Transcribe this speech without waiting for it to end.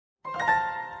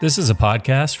This is a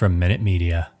podcast from Minute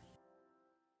Media.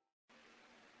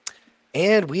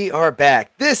 And we are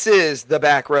back. This is the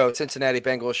Back Row Cincinnati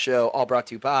Bengals show, all brought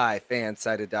to you by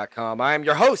Fansided.com. I am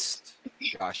your host,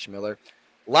 Josh Miller.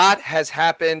 A lot has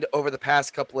happened over the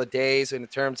past couple of days in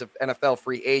terms of NFL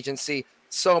free agency.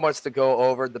 So much to go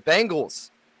over. The Bengals,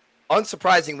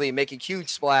 unsurprisingly, making huge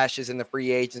splashes in the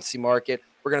free agency market.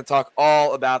 We're going to talk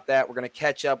all about that. We're going to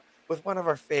catch up with one of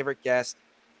our favorite guests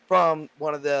from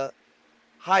one of the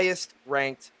highest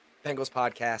ranked Bengals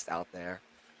podcast out there,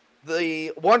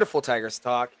 the wonderful Tigress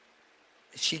Talk.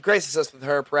 She graces us with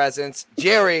her presence.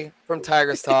 Jerry from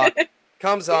Tigress Talk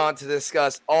comes on to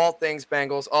discuss all things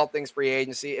Bengals, all things free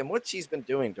agency, and what she's been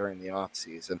doing during the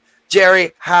offseason.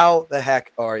 Jerry, how the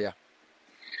heck are you?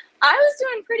 I was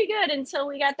doing pretty good until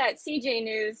we got that CJ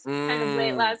news kind of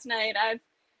late last night.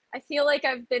 I feel like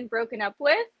I've been broken up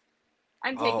with.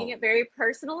 I'm taking it very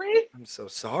personally. I'm so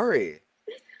sorry.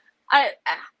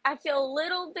 I feel a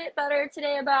little bit better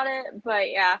today about it, but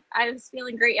yeah, I was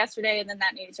feeling great yesterday, and then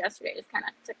that news yesterday just kind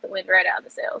of took the wind right out of the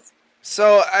sails.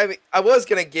 So I was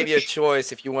gonna give you a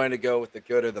choice if you wanted to go with the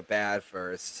good or the bad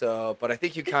first. But I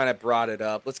think you kind of brought it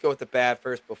up. Let's go with the bad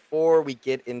first before we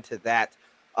get into that.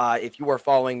 If you are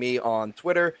following me on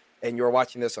Twitter and you're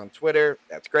watching this on Twitter,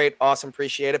 that's great, awesome,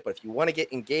 appreciate it. But if you want to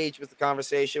get engaged with the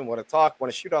conversation, want to talk,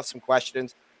 want to shoot off some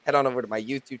questions, head on over to my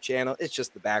YouTube channel. It's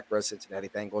just the Back Row Cincinnati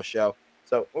Bengals show.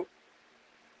 So,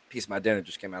 piece of my dinner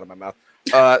just came out of my mouth.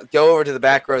 Go over to the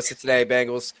Back Row Cincinnati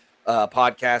Bengals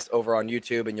podcast over on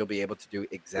YouTube, and you'll be able to do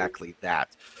exactly that.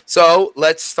 So,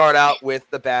 let's start out with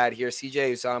the bad here.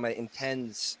 CJ Uzomah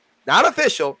intends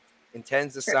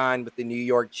to sign with the New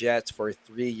York Jets for a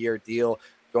 3-year deal.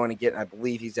 Going to get, I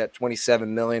believe he's at $27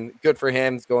 million. Good for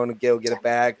him. He's going to go get a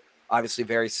bag. Obviously,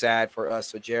 very sad for us.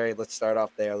 So, Jerry, let's start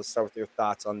off there. Let's start with your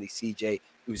thoughts on the CJ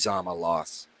Uzomah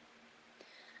loss.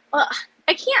 Well,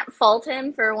 I can't fault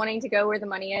him for wanting to go where the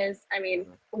money is. I mean,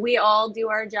 we all do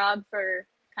our job for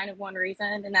kind of one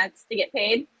reason, and that's to get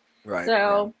paid. Right.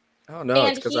 So, right. Oh, no,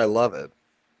 it's because I love it.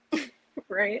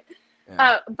 Right.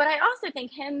 Yeah. But I also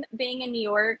think him being in New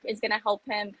York is going to help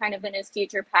him kind of in his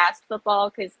future past football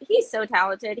because he's so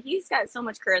talented. He's got so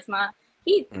much charisma.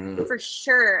 He for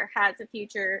sure has a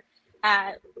future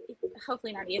at,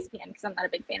 hopefully not ESPN because I'm not a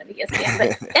big fan of ESPN,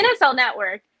 but NFL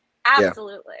Network,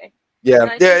 absolutely. Yeah, so I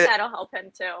think that'll help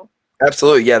him too.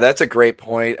 Absolutely. Yeah, that's a great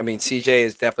point. I mean, CJ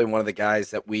is definitely one of the guys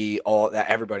that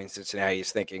everybody in Cincinnati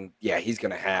is thinking, yeah, he's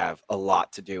going to have a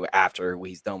lot to do after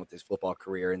he's done with his football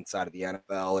career inside of the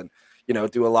NFL and,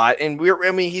 do a lot. And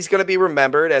he's going to be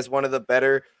remembered as one of the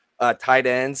better tight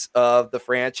ends of the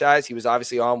franchise. He was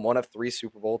obviously on one of 3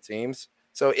 Super Bowl teams.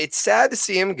 So it's sad to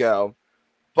see him go,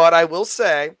 but I will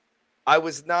say I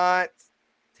was not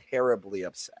terribly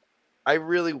upset. I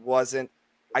really wasn't.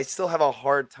 I still have a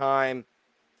hard time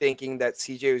thinking that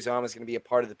CJ Uzomah is going to be a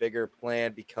part of the bigger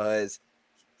plan because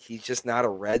he's just not a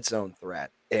red zone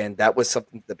threat. And that was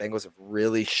something the Bengals have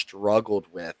really struggled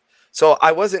with. So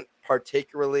I wasn't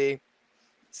particularly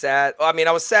sad. I mean,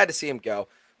 I was sad to see him go,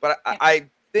 but I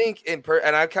think and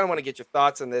I kind of want to get your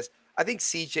thoughts on this. I think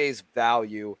CJ's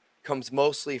value comes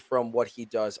mostly from what he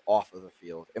does off of the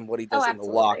field and what he does in the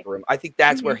locker room. I think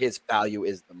that's where his value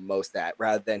is the most at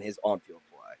rather than his on-field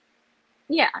play.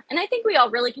 Yeah, and I think we all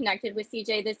really connected with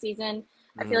CJ this season.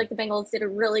 I feel like the Bengals did a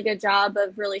really good job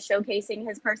of really showcasing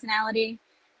his personality,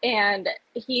 and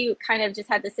he kind of just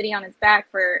had the city on his back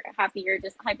for half the year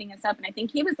just hyping us up, and I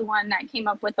think he was the one that came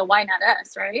up with the why not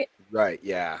us, right? Right,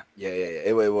 yeah.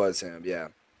 It was him, yeah.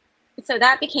 So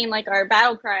that became like our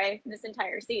battle cry this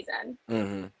entire season.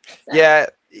 So. Yeah,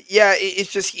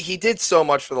 it's just he did so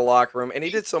much for the locker room, and he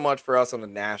did so much for us on a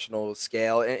national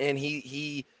scale, and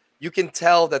he you can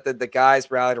tell that the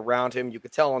guys rallied around him. You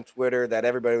could tell on Twitter that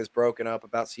everybody was broken up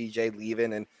about CJ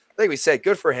leaving. And like we said,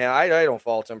 good for him. I don't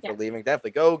fault him for leaving. Definitely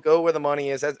go where the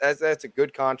money is. That's a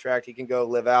good contract. He can go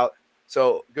live out.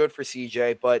 So good for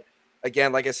CJ. But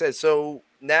again, like I said, so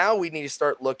now we need to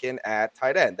start looking at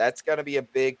tight end. That's going to be a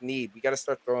big need. We got to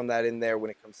start throwing that in there when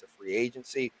it comes to free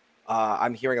agency.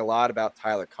 I'm hearing a lot about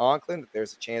Tyler Conklin.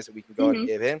 There's a chance that we can go and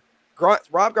give him.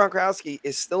 Rob Gronkowski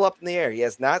is still up in the air. He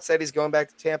has not said he's going back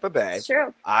to Tampa Bay. It's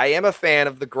true. I am a fan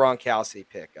of the Gronkowski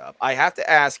pickup. I have to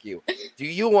ask you, do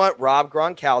you want Rob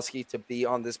Gronkowski to be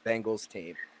on this Bengals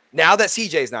team now that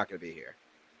CJ's not going to be here?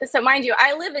 So mind you,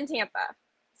 I live in Tampa.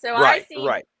 So I see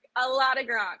a lot of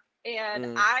Gronk.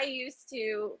 And I used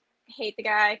to hate the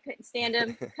guy. Couldn't stand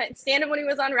him. Couldn't stand him when he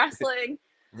was on wrestling.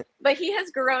 But he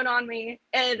has grown on me.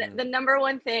 And the number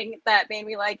one thing that made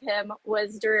me like him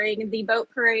was during the boat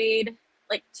parade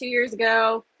like 2 years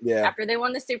ago after they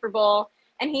won the Super Bowl.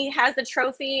 And he has the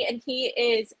trophy and he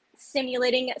is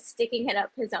simulating sticking it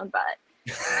up his own butt.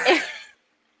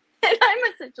 And I'm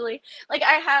essentially like,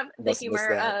 I have the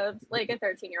humor of like a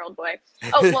 13-year-old boy.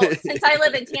 Oh, well, since I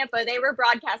live in Tampa, they were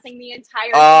broadcasting the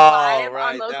entire thing live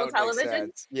on local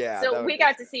television. Yeah. So we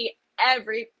got to see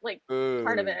every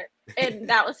part of it. And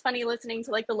that was funny listening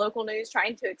to like the local news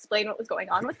trying to explain what was going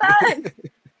on with that.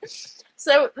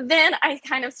 So then I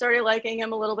kind of started liking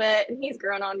him a little bit, and he's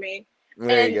grown on me.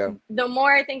 There you go. The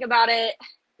more I think about it,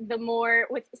 the more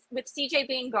with CJ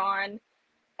being gone,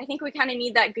 I think we kind of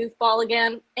need that goofball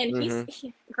again. And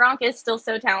Gronk is still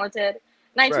so talented.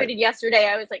 And I tweeted yesterday,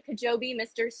 I was like, could Joe be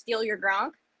Mr. Steal Your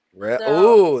Gronk?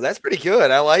 So, that's pretty good.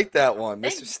 I like that one.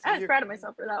 Mr. Steal. I was proud of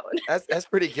myself for that one. That's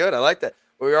pretty good. I like that.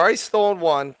 We already stolen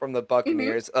one from the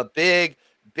Buccaneers. A big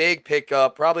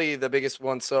pickup, probably the biggest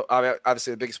one. So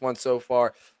obviously the biggest one so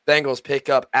far. Bengals pick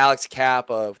up Alex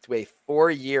Kappa to a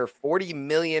 4-year, $40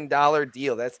 million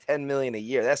deal. That's $10 million a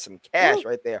year. That's some cash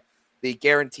right there. The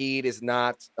guaranteed is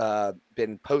not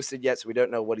been posted yet, so we don't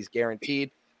know what he's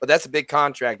guaranteed. But that's a big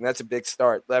contract, and that's a big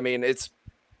start. I mean, it's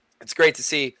great to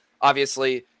see.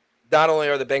 Obviously, not only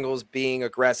are the Bengals being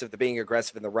aggressive, they're being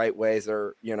aggressive in the right ways.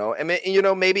 Or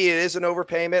maybe it is an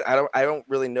overpayment. I don't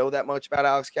really know that much about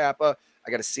Alex Kappa.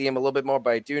 I got to see him a little bit more,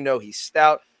 but I do know he's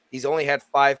stout. He only had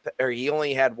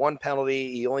one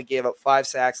penalty. He only gave up 5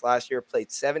 sacks last year.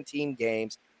 Played 17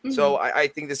 games. So I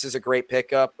think this is a great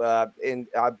pickup. And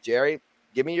Jerry,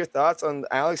 give me your thoughts on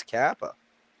Alex Kappa.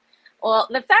 Well,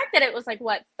 the fact that it was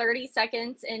 30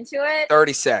 seconds into it.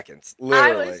 30 seconds,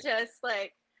 literally. I was just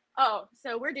like, oh,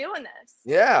 so we're doing this.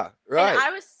 Yeah, right. And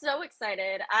I was so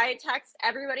excited. I texted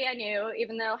everybody I knew,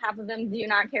 even though half of them do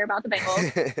not care about the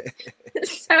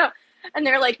Bengals. And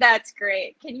they're like, that's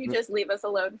great. Can you just leave us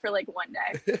alone for one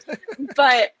day?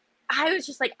 But I was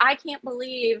just like, I can't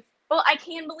believe. Well, I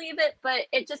can believe it, but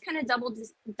it just kind of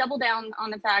double down on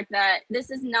the fact that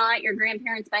this is not your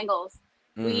grandparents' Bengals.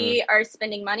 We are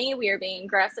spending money. We are being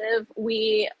aggressive.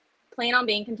 We plan on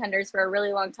being contenders for a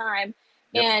really long time.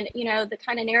 Yep. And, the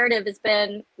kind of narrative has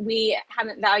been we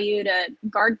haven't valued a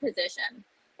guard position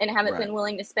and haven't been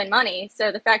willing to spend money.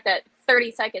 So the fact that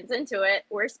 30 seconds into it,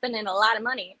 we're spending a lot of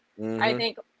money, I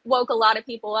think woke a lot of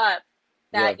people up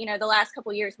that, the last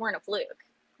couple of years weren't a fluke.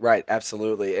 Right,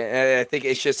 absolutely, and I think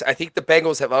I think the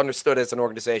Bengals have understood as an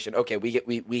organization. Okay,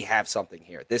 we have something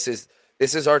here. This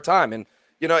is our time, and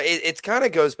it kind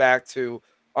of goes back to,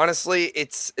 honestly,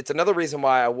 it's another reason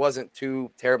why I wasn't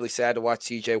too terribly sad to watch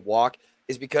CJ walk,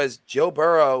 is because Joe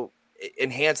Burrow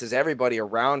enhances everybody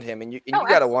around him, and you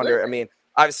got to wonder. I mean,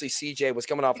 obviously CJ was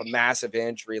coming off a massive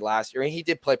injury last year, and he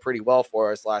did play pretty well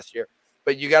for us last year,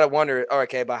 but you got to wonder,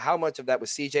 okay, but how much of that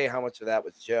was CJ? How much of that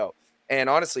was Joe? And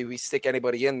honestly, we stick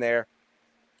anybody in there,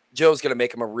 Joe's going to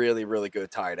make him a really, really good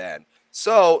tight end.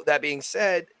 So that being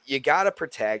said, you got to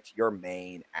protect your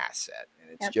main asset,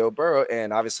 and it's Joe Burrow.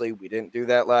 And obviously, we didn't do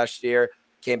that last year.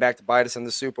 Came back to bite us in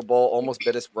the Super Bowl, almost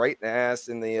bit us right in the ass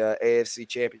in the AFC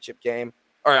Championship game.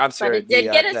 Or I'm sorry, but it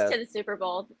did get us to the Super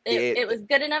Bowl. It was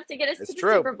good enough to get us to the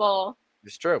Super Bowl.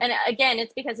 It's true. And again,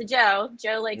 it's because of Joe.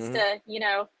 Joe likes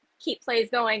to, keep plays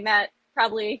going that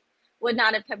probably would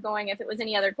not have kept going if it was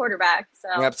any other quarterback. So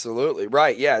absolutely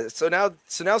right. Yeah. So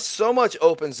now so much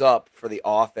opens up for the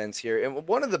offense here. And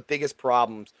one of the biggest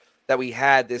problems that we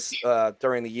had this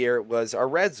during the year was our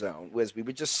red zone, was we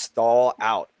would just stall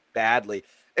out badly.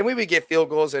 And we would get field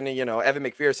goals, and Evan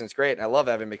McPherson's great, and I love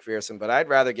Evan McPherson, but I'd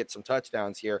rather get some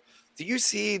touchdowns here. Do you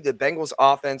see the Bengals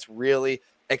offense really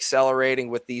accelerating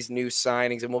with these new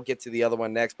signings? And we'll get to the other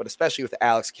one next, but especially with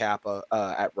Alex Kappa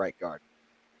at right guard.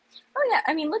 Oh, yeah.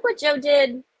 I mean, look what Joe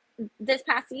did this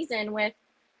past season with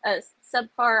a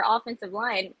subpar offensive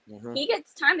line. He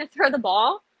gets time to throw the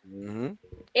ball.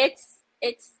 It's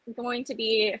going to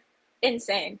be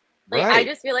insane. I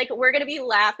just feel like we're going to be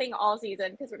laughing all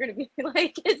season because we're going to be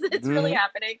like, is this really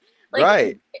happening?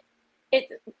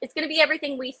 It's going to be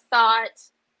everything we thought.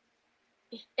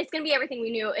 It's going to be everything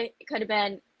we knew it could have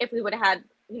been if we would have had,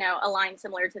 a line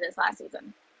similar to this last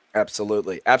season.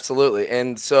 Absolutely.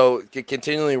 And so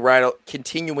continuing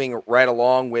right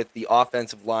along with the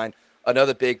offensive line,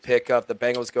 another big pickup. The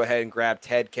Bengals go ahead and grab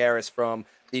Ted Karras from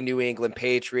the New England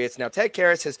Patriots. Now, Ted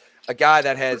Karras is a guy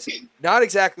that has not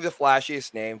exactly the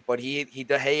flashiest name, but he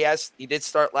did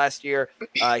start last year.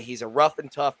 He's a rough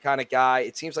and tough kind of guy.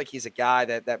 It seems like he's a guy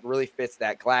that really fits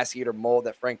that glass eater mold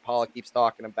that Frank Pollock keeps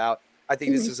talking about. I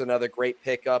think this is another great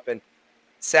pickup. And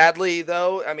sadly,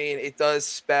 though, I mean, it does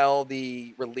spell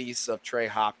the release of Trey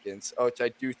Hopkins, which I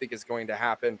do think is going to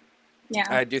happen. Yeah.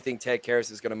 I do think Ted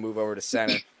Karras is going to move over to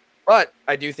center, but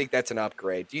I do think that's an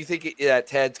upgrade. Do you think that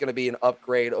Ted's going to be an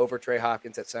upgrade over Trey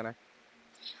Hopkins at center?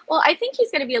 Well, I think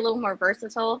he's going to be a little more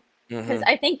versatile. Because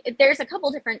I think there's a couple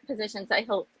different positions that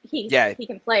he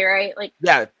can play, right? Like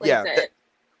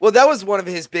well, that was one of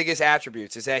his biggest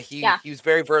attributes is that he was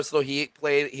very versatile. He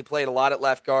played a lot at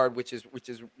left guard, which is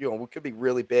could be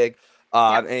really big.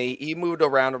 And he moved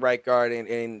around the right guard,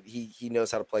 and he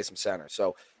knows how to play some center.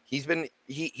 So he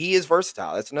is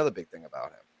versatile. That's another big thing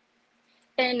about him.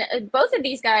 And both of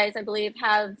these guys, I believe,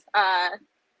 have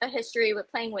a history with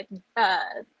playing with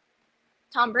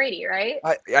Tom Brady, right?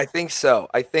 I think so.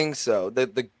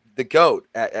 The GOAT,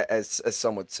 as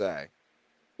some would say.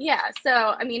 Yeah. So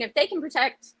I mean, if they can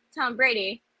protect Tom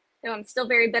Brady, who I'm still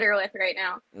very bitter with right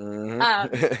now,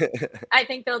 I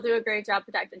think they'll do a great job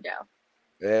protecting Joe.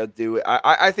 They'll do it.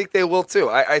 I think they will too.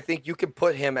 I think you can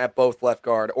put him at both left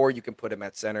guard or you can put him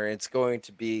at center. It's going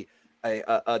to be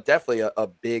definitely a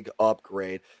big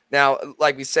upgrade. Now,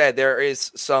 like we said, there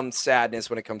is some sadness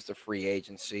when it comes to free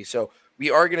agency. So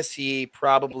we are going to see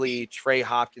probably Trey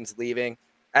Hopkins leaving.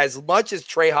 As much as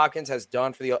Trey Hopkins has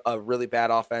done for a really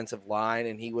bad offensive line,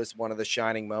 and he was one of the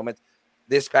shining moments,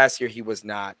 this past year he was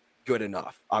not good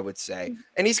enough, I would say.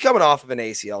 And he's coming off of an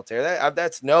ACL tear.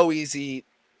 That's no easy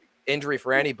injury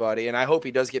for anybody, and I hope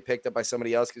he does get picked up by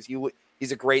somebody else because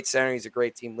he's a great center. He's a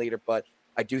great team leader, but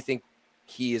I do think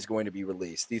he is going to be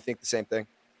released. Do you think the same thing?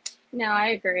 No, I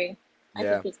agree. I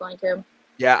think he's going to.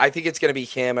 Yeah, I think it's going to be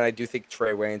him, and I do think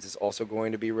Trey Waynes is also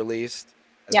going to be released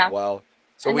as well.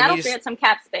 So and that'll free up some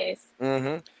cap space.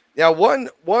 Now, one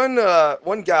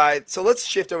guy. So let's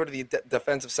shift over to the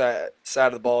defensive side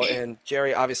of the ball. And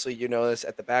Jerry, obviously, you know this.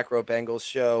 At the Back Row Bengals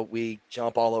show, we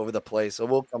jump all over the place. So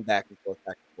we'll come back and forth.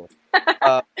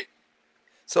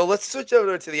 So let's switch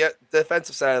over to the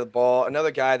defensive side of the ball.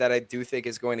 Another guy that I do think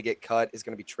is going to get cut is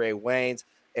going to be Trey Waynes,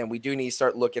 and we do need to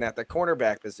start looking at the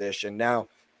cornerback position. Now,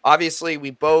 obviously, we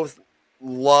both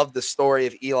love the story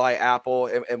of Eli Apple,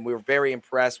 and we're very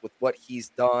impressed with what he's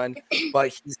done. But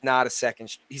he's not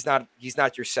He's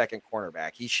not your second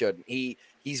cornerback. He shouldn't.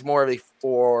 He's more of a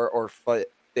 4th or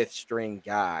 5th string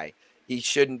guy. He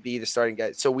shouldn't be the starting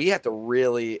guy. So we have to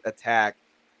really attack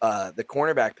the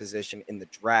cornerback position in the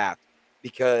draft.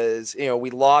 Because, we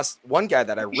lost one guy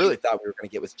that I really thought we were going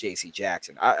to get was J.C.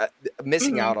 Jackson.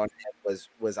 Missing out on him was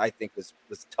a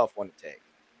tough one to take.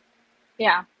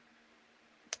 Yeah.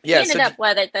 He ended up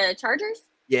at the Chargers?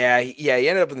 Yeah, he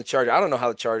ended up in the Chargers. I don't know how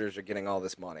the Chargers are getting all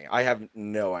this money. I have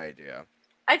no idea.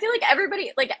 I feel like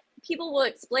people will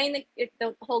explain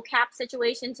the whole cap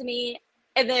situation to me,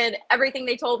 and then everything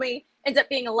they told me ends up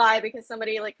being a lie because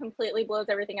somebody completely blows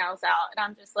everything else out. And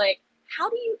I'm just like, how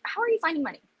are you finding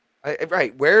money?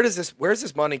 Right. Where's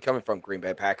this money coming from, Green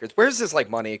Bay Packers? Where's this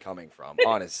money coming from,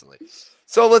 honestly?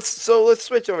 So let's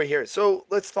switch over here. So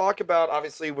let's talk about,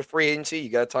 obviously, with free agency, you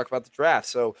got to talk about the draft.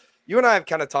 So you and I have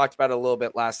kind of talked about it a little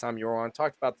bit last time you were on,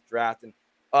 talked about the draft. And,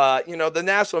 the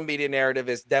national media narrative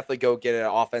is definitely go get an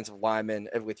offensive lineman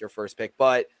with your first pick.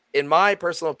 But in my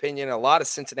personal opinion, a lot of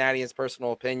Cincinnatians'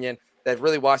 personal opinion that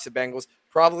really watch the Bengals,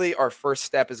 probably our first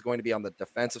step is going to be on the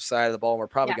defensive side of the ball. And we're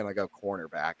probably going to go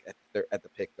cornerback at the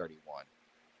pick 31.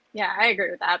 Yeah, I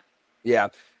agree with that. Yeah.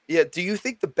 Yeah. Do you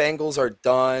think the Bengals are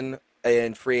done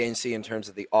in free agency in terms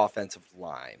of the offensive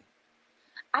line?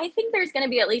 I think there's going to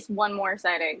be at least one more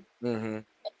signing.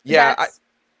 Yeah.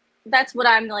 That's what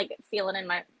I'm feeling in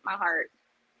my heart.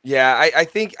 Yeah. I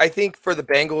think for the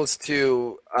Bengals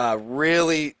to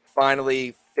really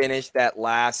finally finish that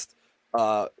last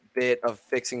bit of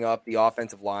fixing up the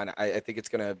offensive line, I think it's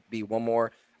going to be one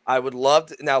more. I would love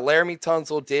to. Now, Laramie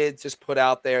Tunsil did just put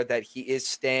out there that he is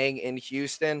staying in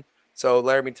Houston. So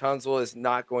Laramie Tunsil is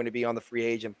not going to be on the free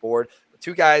agent board. The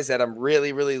two guys that I'm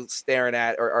really, really staring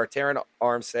at are Terran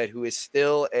Armstead, who is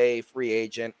still a free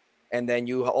agent. And then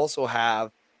you also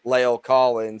have La'el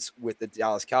Collins with the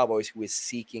Dallas Cowboys, who is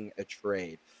seeking a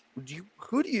trade.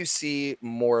 Who do you see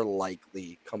more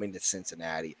likely coming to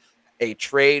Cincinnati? A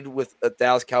trade with the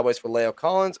Dallas Cowboys for La'el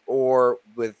Collins or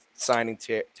with signing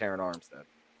Terran Armstead?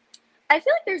 I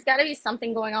feel like there's got to be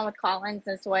something going on with Collins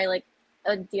as to why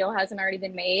a deal hasn't already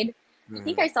been made. I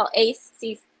think I saw Ace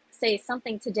say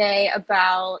something today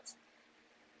about,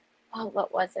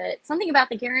 what was it? Something about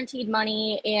the guaranteed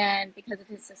money and because of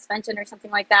his suspension or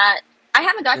something like that. I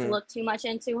haven't got to look too much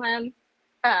into him,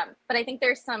 but I think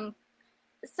there's some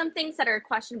things that are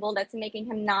questionable that's making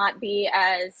him not be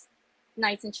as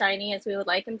nice and shiny as we would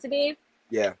like him to be.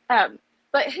 Yeah.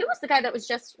 But who was the guy that was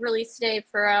just released today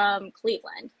for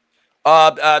Cleveland?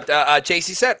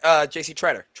 JC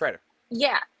Treader.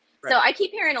 Yeah. Right. So I keep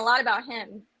hearing a lot about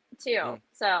him too.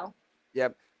 So.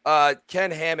 Yep. Ken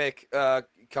Hammock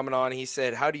coming on. He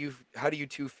said, "How do you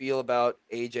two feel about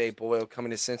AJ Boyle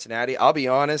coming to Cincinnati?" I'll be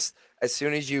honest. As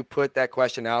soon as you put that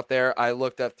question out there, I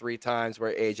looked up 3 times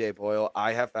where AJ Boyle.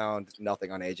 I have found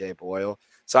nothing on AJ Boyle.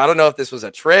 So I don't know if this was a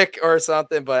trick or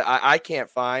something, but I can't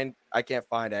find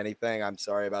anything. I'm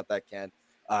sorry about that, Ken.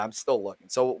 I'm still looking.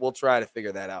 So we'll try to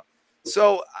figure that out.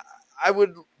 So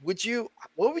what would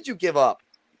you give up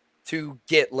to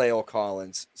get La'el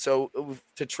Collins? So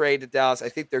to trade to Dallas, I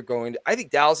think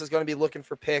Dallas is going to be looking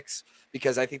for picks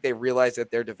because I think they realize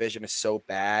that their division is so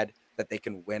bad that they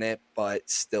can win it, but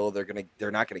still they're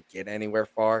not going to get anywhere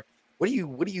far. What do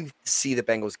you see the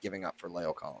Bengals giving up for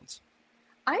La'el Collins?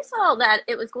 I saw that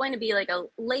it was going to be like a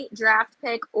late draft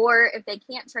pick, or if they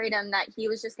can't trade him, that he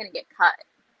was just going to get cut.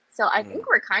 So I think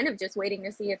we're kind of just waiting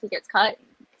to see if he gets cut,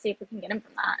 see if we can get him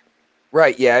from that.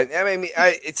 Right. Yeah. I mean,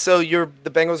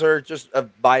 the Bengals are just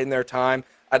biding their time.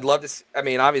 I'd love to see,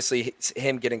 obviously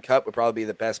him getting cut would probably be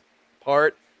the best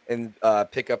part, and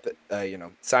pick up,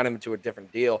 sign him to a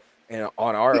different deal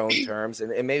on our own terms,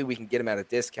 and maybe we can get him at a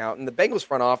discount. And the Bengals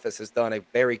front office has done a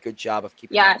very good job of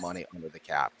keeping that money under the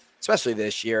cap, especially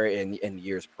this year and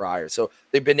years prior. So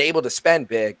they've been able to spend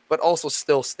big, but also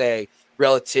still stay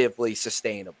relatively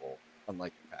sustainable,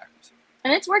 unlike the Packers.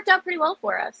 And it's worked out pretty well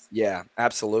for us. Yeah,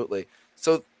 absolutely.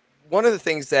 So one of the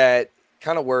things that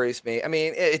kind of worries me,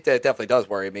 it definitely does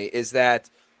worry me, is that,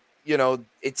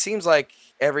 it seems like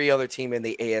every other team in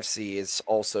the AFC is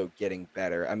also getting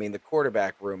better. I mean, the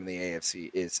quarterback room in the AFC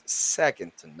is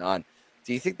second to none.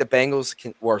 Do you think the Bengals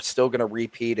are still going to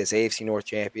repeat as AFC North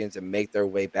champions and make their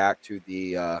way back to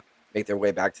the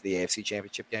AFC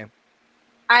Championship game?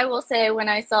 I will say, when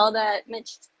I saw that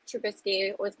Mitch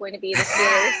Trubisky was going to be the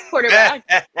Steelers quarterback,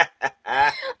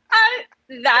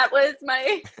 that was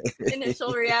my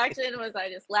initial reaction. Was I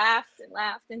just laughed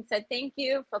and said, "Thank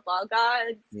you, football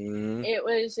gods." Mm-hmm. It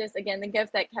was just, again, the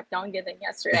gift that kept on giving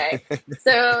yesterday.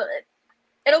 So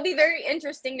it'll be very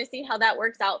interesting to see how that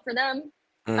works out for them.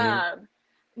 Mm-hmm.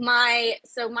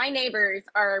 My neighbors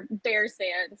are Bears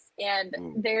fans,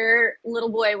 and their little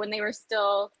boy, when he was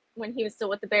still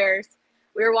with the Bears,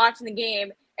 we were watching the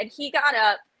game, and he got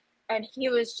up and he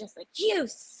was just like, "You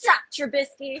suck,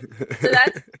 Trubisky." So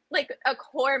that's like a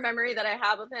core memory that I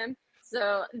have of him.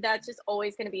 So that's just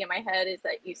always going to be in my head, is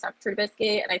that "you suck,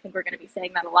 Trubisky," and I think we're going to be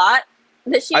saying that a lot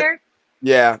this year.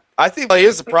 I think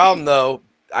here's the problem though.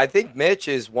 I think Mitch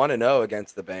is 1-0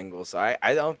 against the Bengals.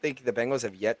 I don't think the Bengals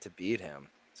have yet to beat him.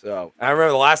 So I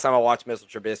remember the last time I watched Mitchell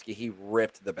Trubisky, he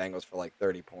ripped the Bengals for like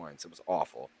 30 points. It was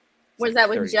awful. Was that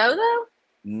with Joe though?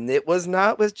 It was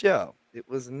not with Joe.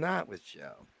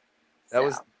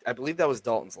 I believe that was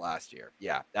Dalton's last year.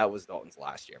 Yeah, that was Dalton's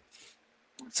last year.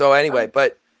 So anyway,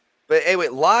 but anyway,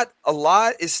 a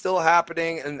lot is still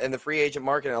happening in the free agent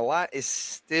market, and a lot is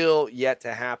still yet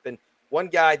to happen. One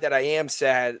guy that I am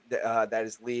sad that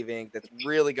is leaving, that's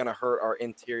really going to hurt our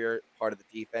interior part of the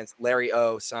defense. Larry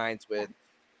O signs with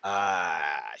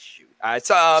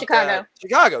Chicago.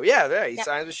 Chicago, yeah, he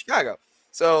signs with Chicago.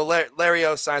 So Larry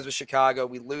O signs with Chicago.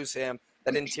 We lose him.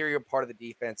 That interior part of the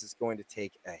defense is going to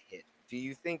take a hit. Do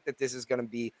you think that this is going to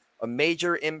be a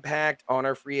major impact on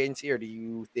our free agency, or do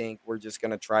you think we're just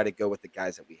going to try to go with the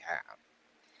guys that we have?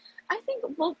 I think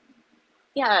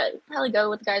probably go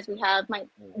with the guys we have. Might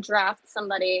draft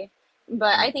somebody,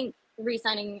 but I think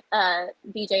re-signing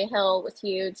BJ Hill was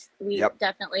huge. We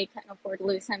definitely couldn't afford to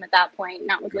lose him at that point,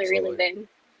 not with Larry leaving.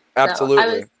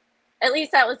 Absolutely. So at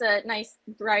least that was a nice,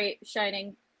 bright,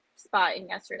 shining spot in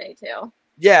yesterday too.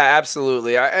 Yeah,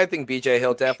 absolutely. I think BJ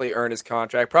Hill definitely earned his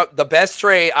contract. The best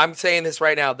trade, I'm saying this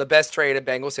right now, the best trade in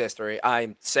Bengals history.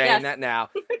 I'm saying that now.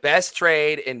 Best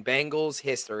trade in Bengals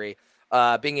history.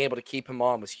 Being able to keep him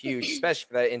on was huge, especially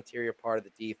for that interior part of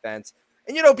the defense.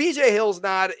 And, BJ Hill's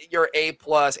not your A+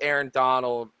 Aaron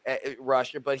Donald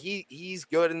rusher, but he's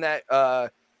good in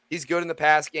that. He's good in the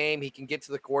pass game. He can get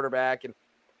to the quarterback. And,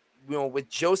 with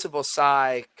Joseph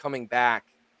Osai coming back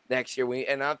next year,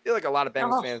 and I feel like a lot of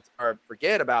Bengals fans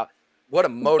forget about what a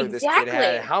motor this kid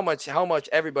had, and how much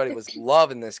everybody was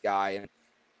loving this guy, and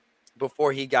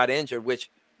before he got injured,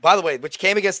 which, by the way,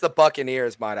 came against the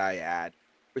Buccaneers, might I add,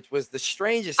 which was the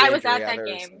strangest. I was at that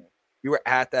game. You were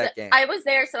at that game. I was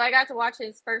there, so I got to watch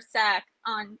his first sack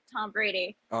on Tom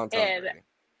Brady. Brady.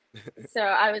 So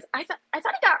I thought he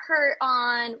got hurt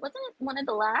on, wasn't it one of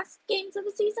the last games of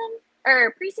the season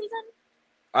or preseason?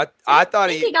 I thought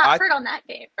he got hurt on that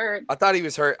game. Or I thought he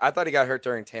was hurt. I thought he got hurt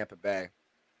during Tampa Bay.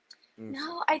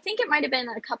 No, I think it might have been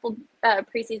a couple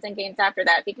preseason games after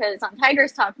that, because on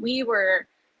Tigress Talk, we were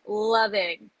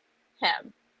loving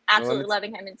him. Absolutely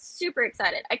loving him and super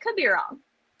excited. I could be wrong.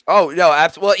 Oh, no,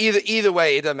 absolutely. Well, either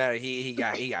way, it doesn't matter. He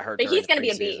got hurt. But he's going to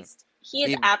be a beast. he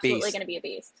is absolutely going to be a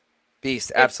beast.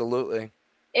 Beast, absolutely.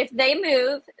 If they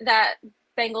move that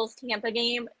Bengals Tampa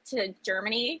game to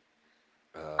Germany,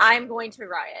 I'm going to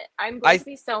riot. I'm going to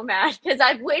be so mad because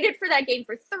I've waited for that game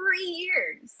for 3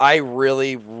 years. I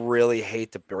really, really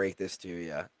hate to break this to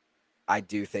you. I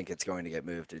do think it's going to get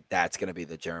moved. That's going to be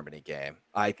the Germany game.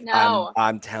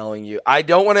 I'm telling you. I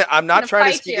don't want to. I'm not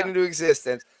trying to speak it into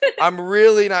existence. I'm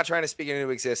really not trying to speak it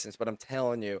into existence, but I'm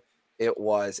telling you, it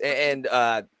was. And it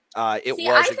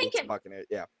was against the Buccaneers.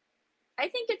 Yeah. I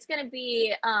think it's going to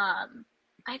be.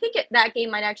 I think that game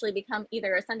might actually become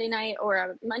either a Sunday night or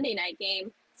a Monday night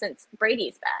game since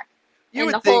Brady's back. And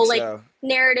the whole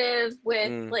narrative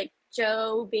with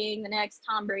Joe being the next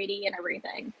Tom Brady and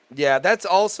everything. Yeah, that's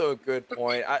also a good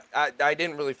point. I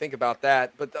didn't really think about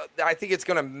that, but I think it's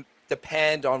going to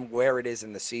depend on where it is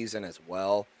in the season as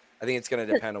well. I think it's going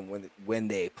to depend on when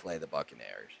they play the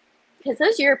Buccaneers. Because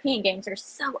those European games are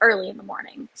so early in the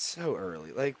morning. So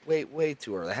early. Way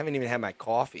too early. I haven't even had my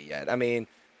coffee yet. I mean,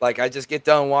 I just get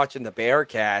done watching the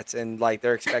Bearcats, and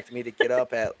they're expecting me to get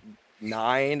up at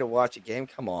 9 to watch a game.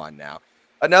 Come on now.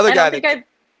 Another guy that.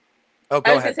 I was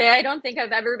going to say, I don't think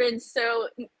I've ever been so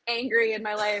angry in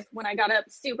my life when I got up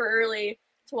super early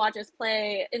to watch us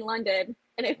play in London,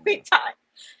 and we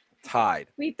tied.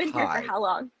 We've been here for how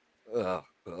long? Ugh.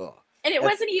 And it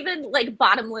wasn't even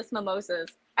bottomless mimosas.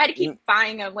 I had to keep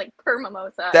buying them per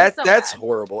mimosa. That's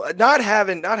horrible. Not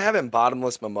having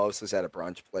bottomless mimosas at a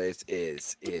brunch place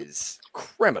is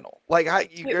criminal.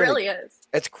 It really is.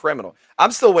 It's criminal.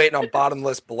 I'm still waiting on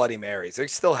bottomless Bloody Marys. They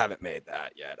still haven't made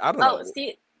that yet. I don't know. Oh,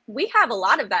 see, we have a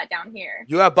lot of that down here.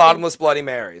 You have bottomless Bloody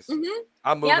Marys. Mm-hmm.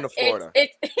 I'm moving to Florida.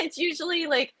 It's usually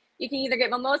you can either get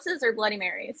mimosas or Bloody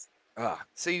Marys.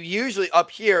 So usually up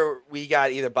here we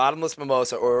got either bottomless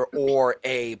mimosa or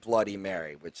a Bloody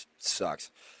Mary, which sucks.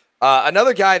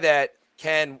 Another guy that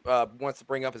Ken wants to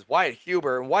bring up is Wyatt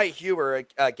Huber. And Wyatt Huber,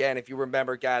 again, if you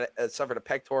remember, suffered a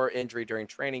pectoral injury during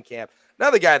training camp.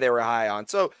 Another guy they were high on.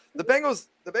 So the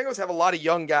Bengals have a lot of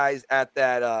young guys at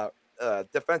that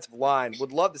defensive line.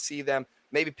 Would love to see them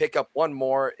maybe pick up one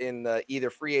more in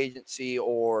either free agency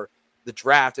or the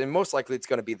draft, and most likely it's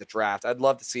going to be the draft. I'd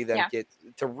love to see them get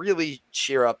to really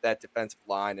cheer up that defensive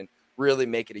line and really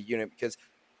make it a unit, because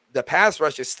the pass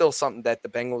rush is still something that the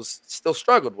Bengals still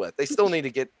struggled with. They still need to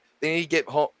get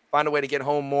home, find a way to get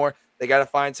home more. They got to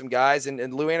find some guys, and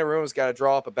Lou Anarumo's got to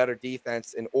draw up a better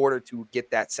defense in order to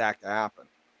get that sack to happen.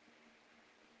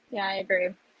 Yeah, I agree.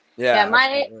 Yeah,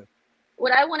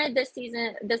 what I wanted this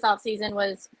offseason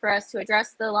was for us to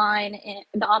address the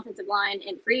offensive line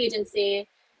in free agency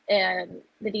and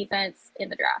the defense in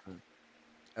the draft.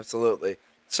 Absolutely.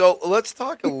 So let's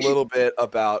talk a little bit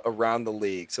about around the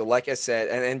league. So like I said,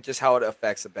 and just how it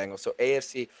affects the Bengals. So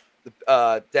AFC,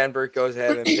 Denver goes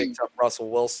ahead and picks up Russell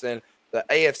Wilson. The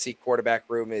AFC quarterback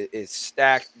room is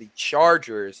stacked. The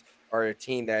Chargers are a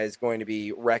team that is going to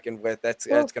be reckoned with. That's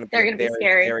going to be a very,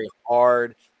 very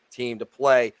hard team to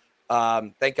play.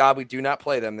 Thank God we do not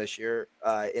play them this year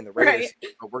in the regular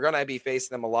season, but we're going to be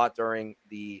facing them a lot during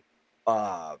the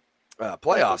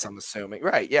playoffs, I'm assuming.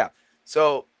 Right, yeah.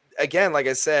 So, again, like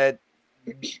I said,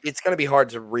 it's going to be hard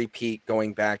to repeat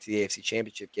going back to the AFC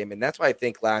Championship game, and that's why I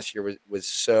think last year was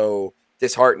so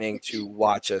disheartening to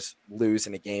watch us lose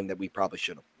in a game that we probably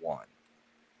should have won,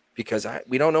 because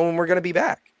we don't know when we're going to be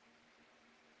back.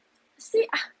 See,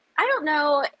 I don't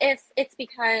know if it's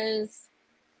because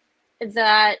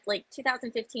that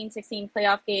 2015-16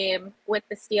 playoff game with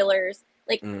the Steelers,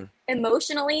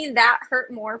 emotionally that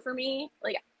hurt more for me.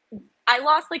 I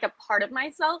lost a part of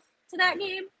myself to that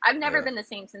game. I've never been the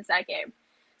same since that game.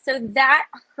 So that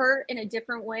hurt in a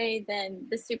different way than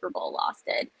the Super Bowl loss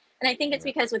did. And I think it's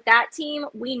because with that team,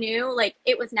 we knew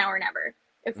it was now or never.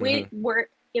 If we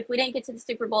didn't get to the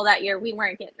Super Bowl that year, we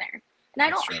weren't getting there. And I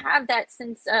don't have that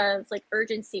sense of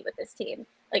urgency with this team.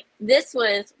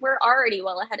 We're already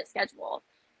well ahead of schedule.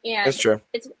 And that's true.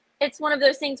 It's one of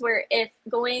those things where if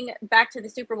going back to the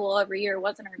Super Bowl every year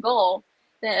wasn't our goal,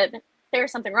 then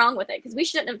there's something wrong with it, because we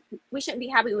shouldn't be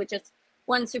happy with just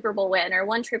one Super Bowl win or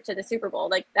one trip to the Super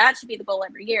Bowl. That should be the goal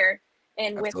every year.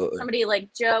 And with somebody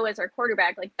like Joe as our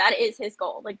quarterback, that is his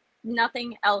goal.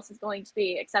 Nothing else is going to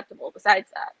be acceptable besides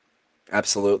that.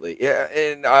 Absolutely. Yeah,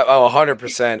 and I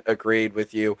 100% agreed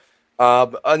with you.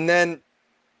 And then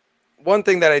one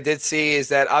thing that I did see is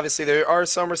that obviously there are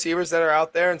some receivers that are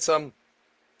out there and some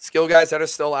skill guys that are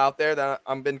still out there that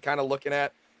I've been kind of looking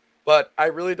at. But I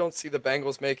really don't see the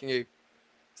Bengals making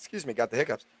got the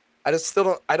hiccups. I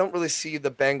don't really see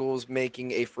the Bengals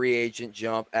making a free agent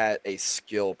jump at a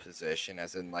skill position,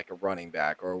 as in a running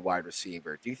back or a wide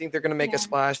receiver. Do you think they're going to make a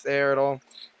splash there at all?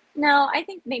 No, I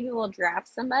think maybe we'll draft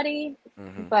somebody,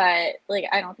 but like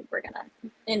I don't think we're gonna.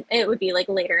 And it would be like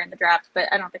later in the draft, but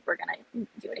I don't think we're gonna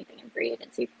do anything in free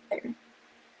agency there.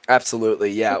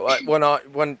 Absolutely, yeah. When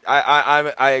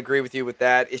I agree with you with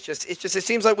that. It's just it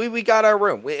seems like we got our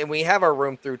room, and we have our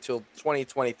room through till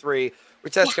 2023,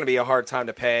 which that's going to be a hard time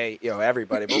to pay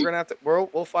everybody. But we're gonna have to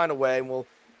we'll find a way, and we'll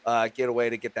get a way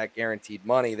to get that guaranteed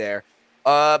money there.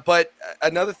 But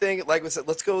another thing, like we said,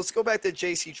 let's go back to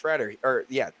JC Treader, or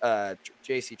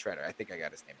JC Treader. I think I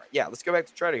got his name right. Yeah, let's go back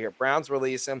to Treader here. Browns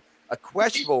release him, a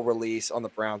questionable release on the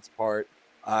Browns' part.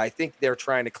 I think they're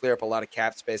trying to clear up a lot of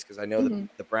cap space because I know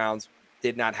the Browns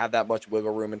did not have that much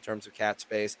wiggle room in terms of cap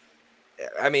space.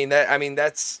 I mean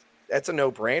that's a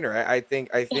no-brainer. I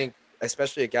think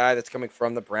especially a guy that's coming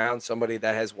from the Browns, somebody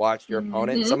that has watched your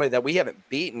opponent, somebody that we haven't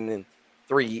beaten in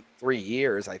three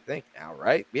years, I think now,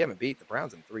 right? We haven't beat the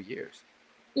Browns in 3 years.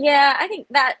 Yeah, I think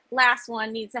that last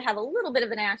one needs to have a little bit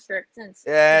of an asterisk since.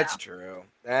 That's true.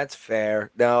 That's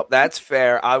fair. No, that's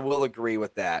fair. I will agree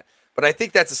with that. But I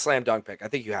think that's a slam dunk pick. I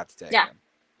think you have to take him.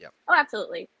 Yeah. Oh,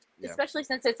 absolutely. Yeah. Especially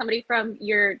since it's somebody from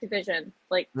your division.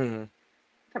 Like, come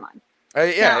on.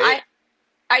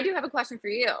 I do have a question for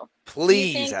you.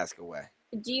 Please ask away.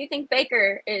 Do you think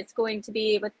Baker is going to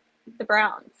be with the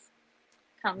Browns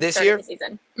come this year? The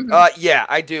season? Yeah,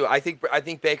 I do. I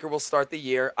think Baker will start the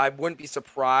year. I wouldn't be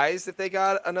surprised if they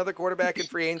got another quarterback in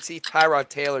free agency. Tyrod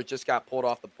Taylor just got pulled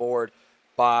off the board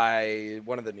by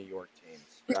one of the New York teams.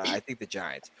 I think the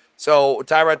Giants. So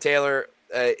Tyrod Taylor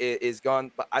is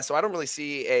gone. So I don't really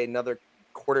see another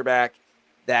quarterback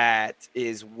that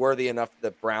is worthy enough for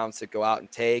the Browns to go out and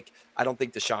take. I don't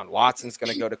think Deshaun Watson's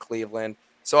going to go to Cleveland.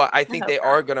 So I think they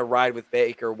are going to ride with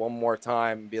Baker one more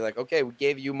time and be like, okay, we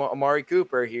gave you Amari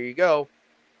Cooper. Here you go.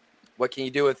 What can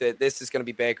you do with it? This is going to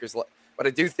be Baker's. But I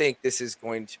do think this is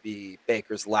going to be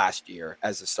Baker's last year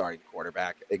as a starting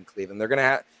quarterback in Cleveland. They're going to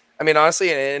have, I mean, honestly,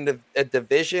 in a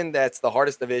division that's the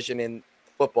hardest division in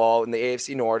football in the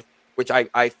AFC North, which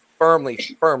I firmly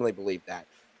believe that.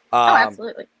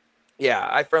 Absolutely. Yeah,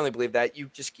 I firmly believe that. You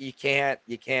can't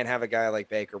have a guy like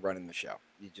Baker running the show.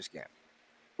 You just can't.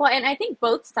 Well, and I think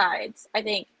both sides. I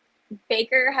think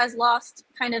Baker has lost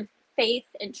kind of faith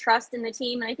and trust in the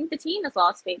team, and I think the team has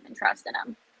lost faith and trust in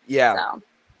him. Yeah, so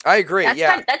I agree.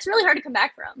 That's really hard to come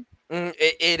back from.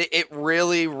 It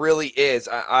really is.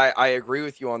 I agree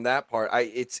with you on that part.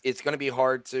 It's going to be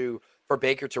hard for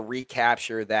Baker to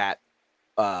recapture that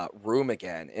room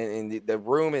again, and the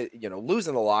room,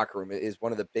 losing the locker room is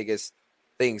one of the biggest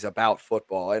things about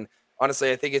football. And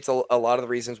honestly, I think it's a lot of the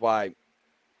reasons why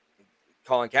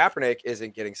Colin Kaepernick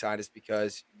isn't getting signed is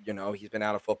because, he's been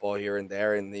out of football here and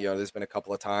there. And, there's been a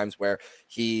couple of times where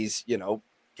he's,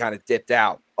 kind of dipped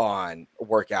out on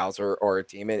workouts or a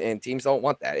team, and teams don't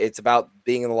want that. It's about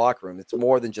being in the locker room. It's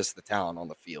more than just the talent on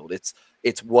the field. It's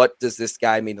what does this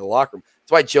guy mean to the locker room?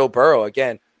 That's why Joe Burrow,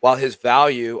 again, while his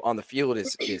value on the field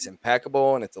is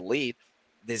impeccable and it's elite,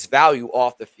 this value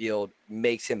off the field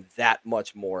makes him that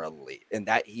much more elite, and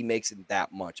that he makes him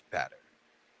that much better.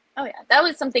 Oh, yeah. That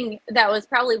was something that was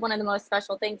probably one of the most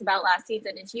special things about last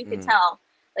season is you could tell,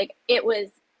 like, it was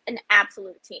an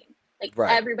absolute team. Like,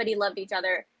 everybody loved each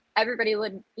other. Everybody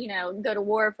would, go to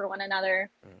war for one another.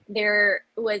 There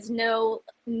was no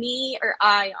me or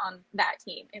I on that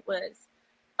team. It was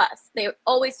us. They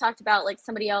always talked about, like,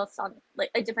 somebody else on,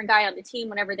 like, a different guy on the team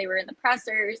whenever they were in the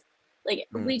pressers. Like,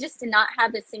 we just did not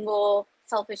have a single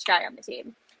selfish guy on the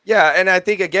team. Yeah, and I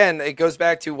think, again, it goes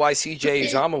back to why CJ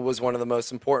Uzomah was one of the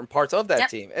most important parts of that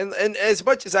team. And as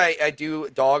much as I do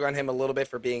dog on him a little bit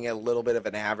for being a little bit of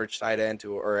an average tight end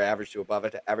or average to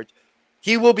above average,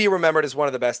 he will be remembered as one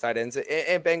of the best tight ends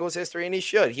in Bengals history, and he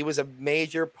should. He was a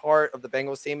major part of the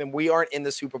Bengals team, and we aren't in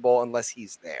the Super Bowl unless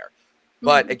he's there.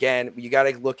 But, again, you got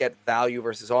to look at value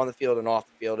versus on the field and off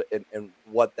the field and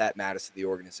what that matters to the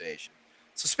organization.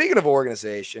 So speaking of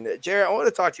organization, Jared, I want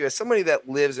to talk to you as somebody that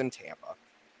lives in Tampa.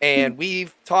 And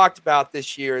we've talked about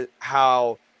this year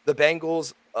how the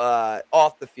Bengals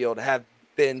off the field have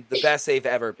been the best they've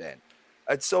ever been.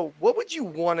 And so what would you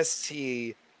want to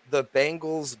see the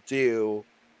Bengals do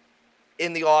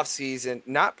in the offseason,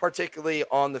 not particularly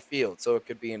on the field? So it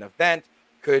could be an event,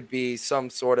 could be some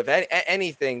sort of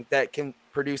anything that can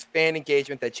produce fan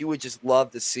engagement that you would just love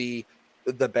to see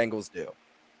the Bengals do.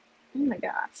 Oh, my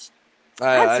gosh.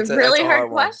 That's a really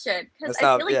hard question because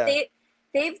I feel like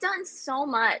they've done so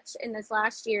much in this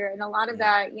last year, and a lot of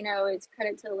that, is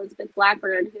credit to Elizabeth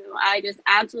Blackburn, who I just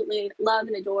absolutely love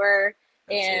and adore,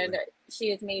 and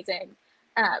she is amazing.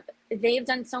 They've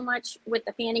done so much with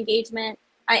the fan engagement.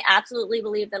 I absolutely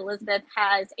believe that Elizabeth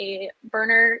has a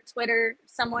burner Twitter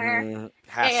somewhere.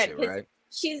 Right?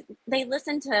 they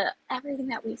listen to everything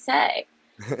that we say.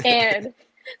 And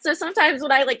so sometimes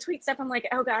when I like tweet stuff, I'm like,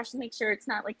 oh gosh, make sure it's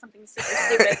not like something super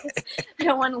stupid. I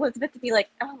don't want Elizabeth to be like,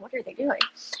 oh, what are they doing?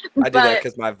 I do that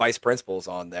because my vice principal's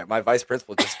on there. My vice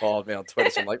principal just followed me on Twitter.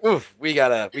 So I'm like, oof, we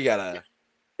gotta.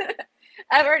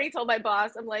 I've already told my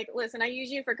boss, I'm like, listen, I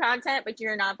use you for content, but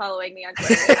you're not following me on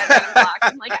Twitter.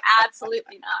 I'm like,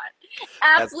 absolutely not.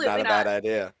 Absolutely not. That's not a bad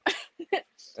idea.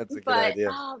 That's a good idea.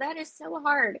 Oh, that is so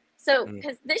hard. So,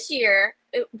 because this year,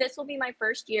 this will be my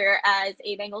first year as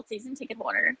a Bengals season ticket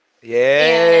holder.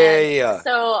 Yeah. And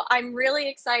so I'm really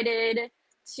excited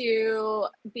to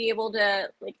be able to,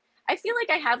 like, I feel like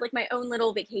I have like my own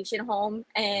little vacation home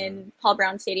in Paul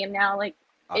Brown Stadium now. Like,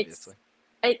 obviously.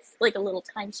 It's like a little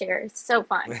timeshare. It's so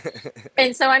fun.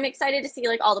 And so I'm excited to see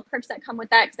like all the perks that come with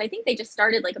that, because I think they just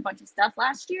started like a bunch of stuff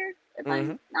last year, if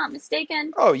I'm not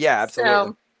mistaken. Oh, yeah, absolutely.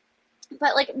 So,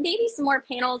 but like maybe some more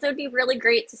panels. It would be really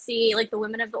great to see like the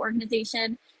women of the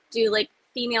organization do like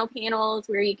female panels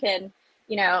where you can,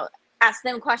 you know, ask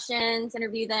them questions,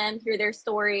 interview them, hear their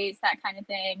stories, that kind of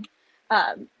thing.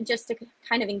 Just to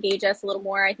kind of engage us a little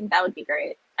more. I think that would be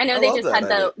great. I know they just had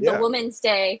the Women's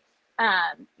Day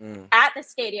at the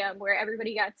stadium where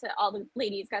everybody all the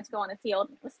ladies got to go on the field.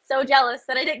 I was so jealous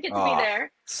that I didn't get to be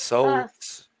there. So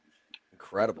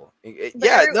incredible.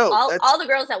 All the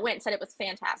girls that went said it was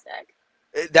fantastic.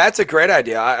 That's a great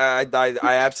idea. I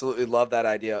absolutely love that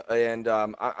idea. And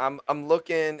I'm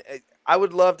looking. I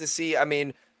would love to see. I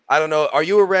mean, I don't know. Are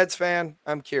you a Reds fan?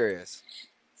 I'm curious.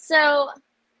 So,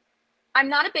 I'm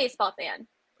not a baseball fan.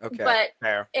 Okay. But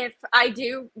fair. If I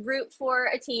do root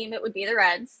for a team, it would be the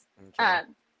Reds. Okay.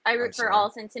 I root for all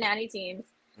Cincinnati teams.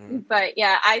 But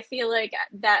yeah, I feel like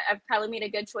that I've probably made a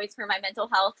good choice for my mental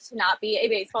health to not be a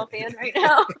baseball fan right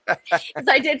now. Because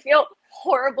I did feel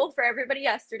horrible for everybody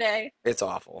yesterday. It's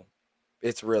awful.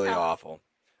 It's really awful.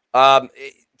 But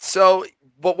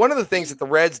one of the things that the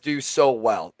Reds do so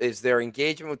well is their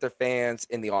engagement with their fans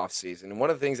in the offseason. And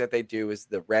one of the things that they do is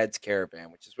the Reds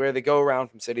Caravan, which is where they go around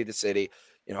from city to city,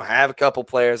 you know, have a couple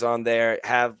players on there,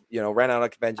 rent out a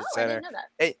convention center. I didn't know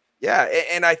that.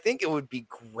 And I think it would be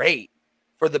great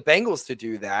for the Bengals to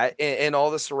do that in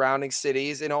all the surrounding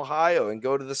cities in Ohio and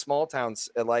go to the small towns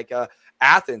like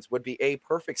Athens would be a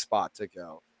perfect spot to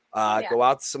go. Go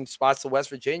out to some spots to West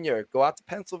Virginia, go out to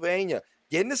Pennsylvania,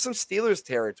 get into some Steelers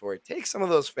territory, take some of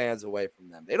those fans away from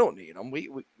them. They don't need them. We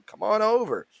come on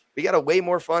over. We got a way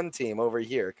more fun team over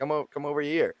here. Come over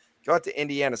here. Go out to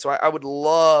Indiana. So I would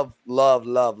love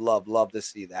to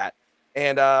see that.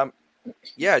 And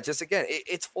just again,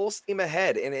 it's full steam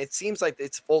ahead. And it seems like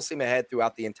it's full steam ahead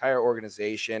throughout the entire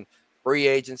organization, free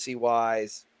agency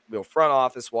wise, front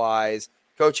office wise,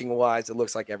 coaching wise. It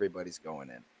looks like everybody's going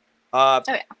in.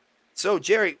 So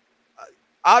Jerry,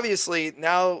 obviously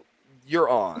now you're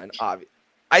on.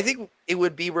 I think it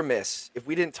would be remiss if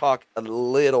we didn't talk a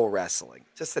little wrestling,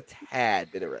 just a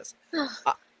tad bit of wrestling.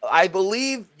 I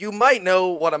believe you might know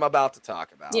what I'm about to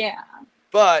talk about. Yeah.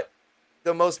 But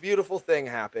the most beautiful thing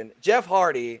happened. Jeff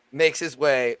Hardy makes his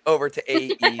way over to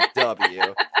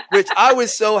AEW, which I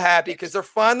was so happy because they're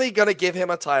finally going to give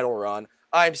him a title run.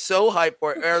 I'm so hyped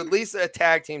for it, or at least a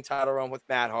tag team title run with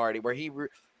Matt Hardy, where he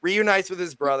reunites with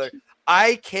his brother.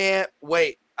 I can't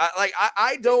wait.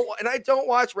 I don't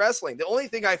watch wrestling. The only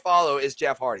thing I follow is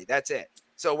Jeff Hardy. That's it.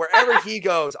 So wherever he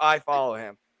goes, I follow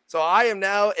him. So I am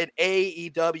now an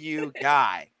AEW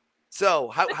guy. So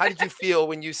how did you feel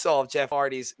when you saw Jeff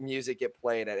Hardy's music get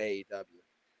played at AEW?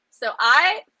 So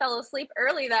I fell asleep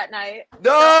early that night.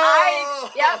 No!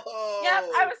 Yep.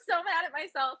 I was so mad at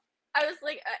myself. I was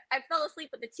like, I fell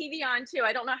asleep with the TV on too.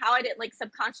 I don't know how I didn't like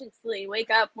subconsciously wake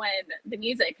up when the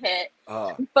music hit.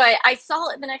 But I saw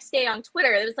it the next day on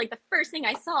Twitter. It was like the first thing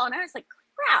I saw, and I was like,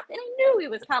 crap. And I knew he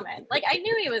was coming. Like I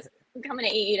knew he was coming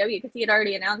to AEW because he had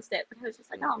already announced it. But I was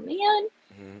just like, oh man.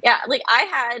 Mm-hmm. Yeah, like I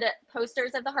had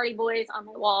posters of the Hardy Boys on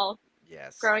my wall.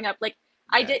 Yes. Growing up, like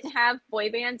I didn't have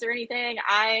boy bands or anything.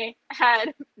 I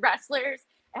had wrestlers.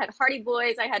 I had Hardy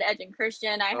Boys. I had Edge and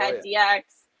Christian. I had DX.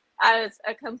 I was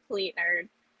a complete nerd.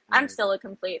 I'm still a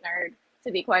complete nerd,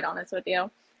 to be quite honest with you.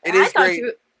 It is great.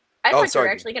 I thought you were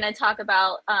actually going to talk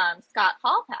about Scott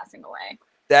Hall passing away.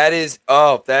 That is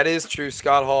true.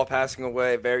 Scott Hall passing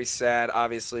away. Very sad.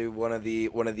 Obviously, one of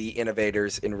the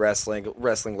innovators in wrestling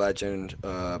legend.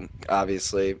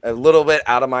 Obviously, a little bit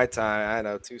out of my time. I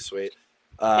know, too sweet.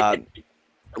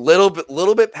 Little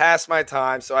bit past my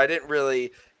time, so I didn't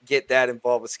really get that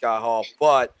involved with Scott Hall.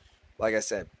 But like I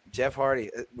said, Jeff Hardy,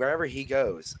 wherever he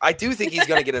goes, I do think he's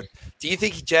going to get a. Do you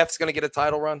think Jeff's going to get a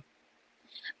title run?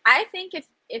 I think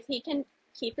if he can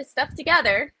keep his stuff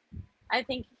together, I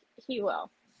think he will.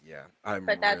 Yeah,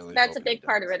 but that's a big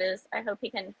part of it. Is I hope he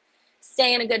can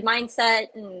stay in a good mindset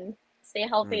and stay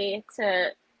healthy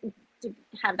to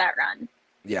have that run.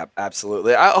 Yeah,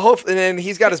 absolutely. I hope, and then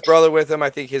he's got his brother with him. I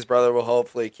think his brother will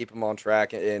hopefully keep him on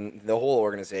track. And the whole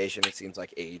organization, it seems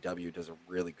like AEW does a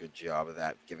really good job of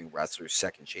that, giving wrestlers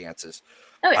second chances.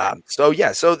 Oh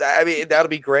yeah. I mean, that'll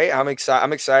be great. I'm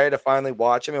excited to finally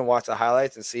watch him and watch the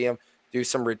highlights and see him do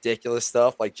some ridiculous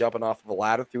stuff like jumping off of a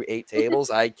ladder through 8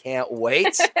 tables. I can't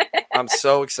wait. I'm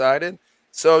so excited.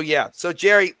 So yeah. So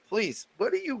Jerry, please,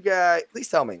 please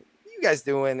tell me, you guys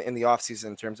doing in the off season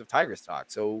in terms of Tigress Talk?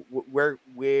 So where's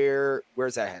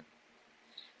that headed?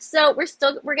 So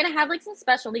we're gonna have like some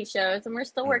specialty shows, and we're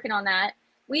still working on that.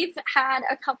 We've had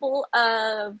a couple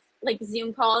of like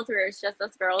Zoom calls where it's just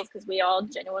us girls because we all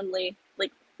genuinely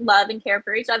like love and care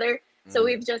for each other. So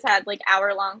we've just had like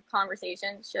hour-long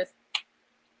conversations, just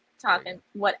talking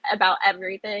about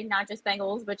everything, not just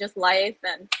Bengals, but just life.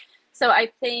 And so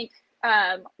I think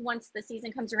once the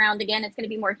season comes around again, it's going to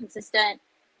be more consistent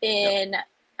in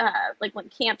like when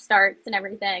camp starts and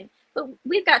everything. But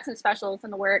we've got some specials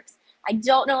in the works. I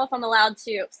don't know if I'm allowed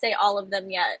to say all of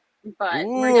them yet, but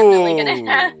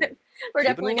we're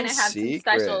definitely gonna have some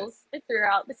specials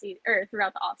throughout the season or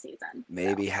throughout the off season.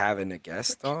 Maybe having a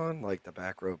guest on, like the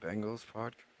Back Row Bengals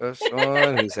podcast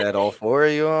on, who's had all 4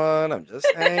 of you on. I'm just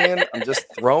saying. I'm just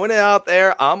throwing it out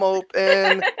there. I'm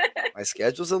open. My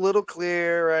schedule's a little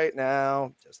clear right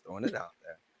now. Just throwing it out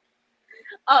there.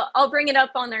 I'll bring it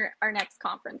up on our next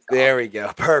conference call. There we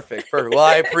go. Perfect. Well,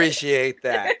 I appreciate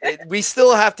that. We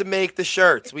still have to make the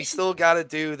shirts. We still got to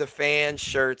do the fan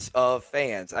shirts of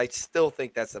fans. I still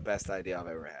think that's the best idea I've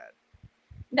ever had.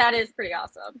 That is pretty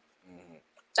awesome. Mm-hmm.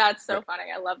 That's so funny.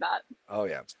 I love that. Oh,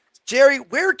 yeah. Jerry,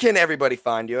 where can everybody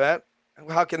find you at?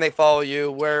 How can they follow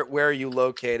you? Where are you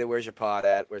located? Where's your pod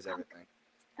at? Where's everything?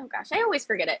 Oh, gosh. I always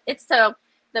forget it. The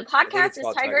podcast is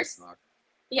Tigress Talk.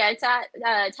 Yeah, it's at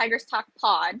Tigress Talk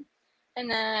Pod.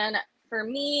 And then for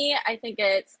me, I think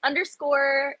it's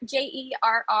 _JERRBEAR.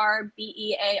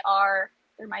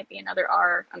 There might be another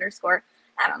R _.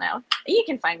 I don't know. You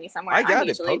can find me somewhere. I got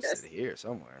it posted here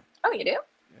somewhere. Oh, you do?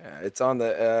 Yeah, it's on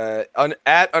the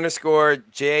at _JERRBEAR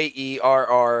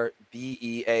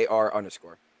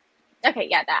 _. Okay,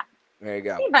 yeah, that. There you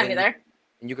go. You can find me there.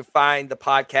 And you can find the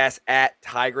podcast at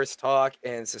Tigress Talk,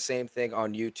 and it's the same thing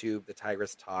on YouTube, the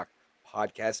Tigress Talk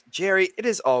podcast. Jerry, it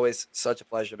is always such a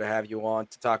pleasure to have you on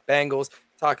to talk Bengals,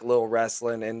 talk a little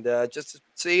wrestling, and just to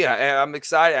see. I'm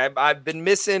excited. I've been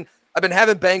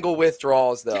having Bengal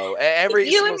withdrawals though.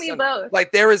 You and me both.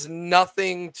 Like there is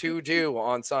nothing to do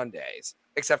on Sundays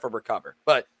except for recover,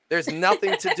 but there's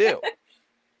nothing to do.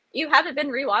 You haven't been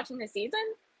rewatching the season?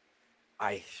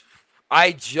 I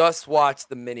just watched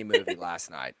the mini movie last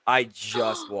night. I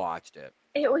just watched it.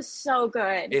 It was so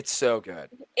good. It's so good.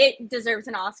 It deserves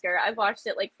an Oscar. I've watched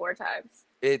it like 4 times.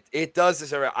 It does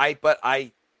deserve it. But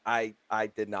I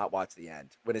did not watch the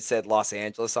end. When it said Los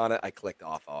Angeles on it, I clicked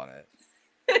off on it.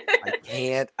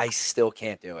 I still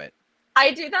can't do it.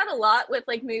 I do that a lot with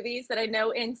like movies that I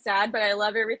know end sad, but I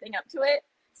love everything up to it.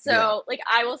 So like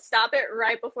I will stop it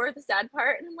right before the sad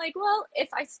part. And I'm like, well, if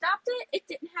I stopped it, it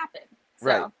didn't happen. So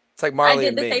right. It's like Marley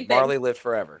and me. Marley lived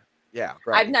forever. Yeah,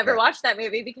 right. I've never watched that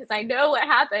movie because I know what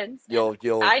happens. I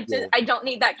don't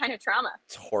need that kind of trauma.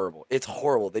 It's horrible. It's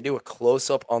horrible. They do a close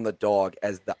up on the dog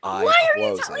as the eye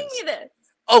closes. Why are you telling me this?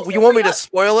 Oh, you want me to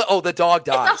spoil it? Oh, the dog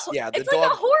dies. It's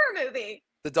like a horror movie.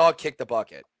 The dog kicked the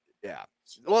bucket. Yeah.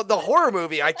 Well, the horror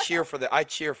movie, I cheer for the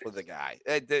guy.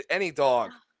 Any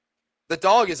dog. The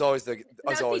dog is always the.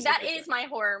 That is my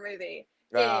horror movie.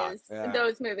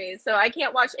 Those movies. So I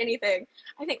can't watch anything.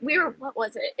 I think what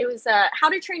was it? It was How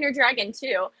to Train Your Dragon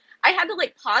 2. I had to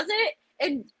like pause it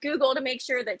and Google to make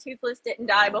sure that Toothless didn't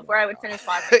die before I would finish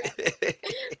watching it.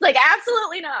 Like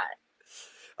absolutely not.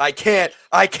 I can't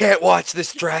watch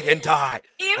this dragon die.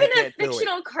 Even a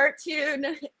fictional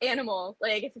cartoon animal.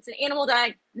 Like if it's an animal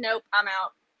dying, nope, I'm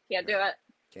out. Can't do it.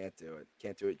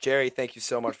 Can't do it. Jerry, thank you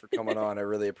so much for coming on. I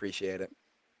really appreciate it.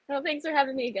 Well, thanks for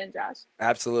having me again, Josh.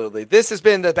 Absolutely. This has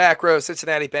been the Back Row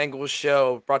Cincinnati Bengals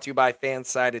show brought to you by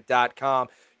fansided.com.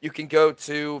 You can go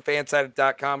to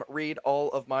fansided.com, read all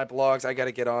of my blogs. I got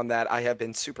to get on that. I have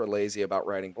been super lazy about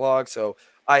writing blogs, so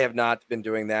I have not been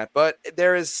doing that. But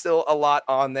there is still a lot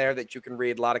on there that you can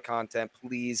read, a lot of content.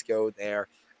 Please go there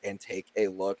and take a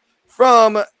look.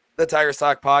 From the Tigress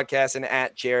Talk podcast and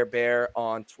at Jared Bear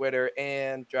on Twitter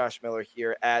and Josh Miller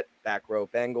here at Back Row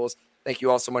Bengals. Thank you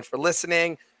all so much for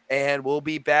listening. And we'll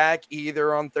be back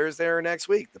either on Thursday or next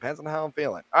week. Depends on how I'm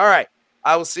feeling. All right.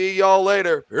 I will see y'all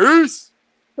later. Peace.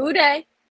 Hoo day.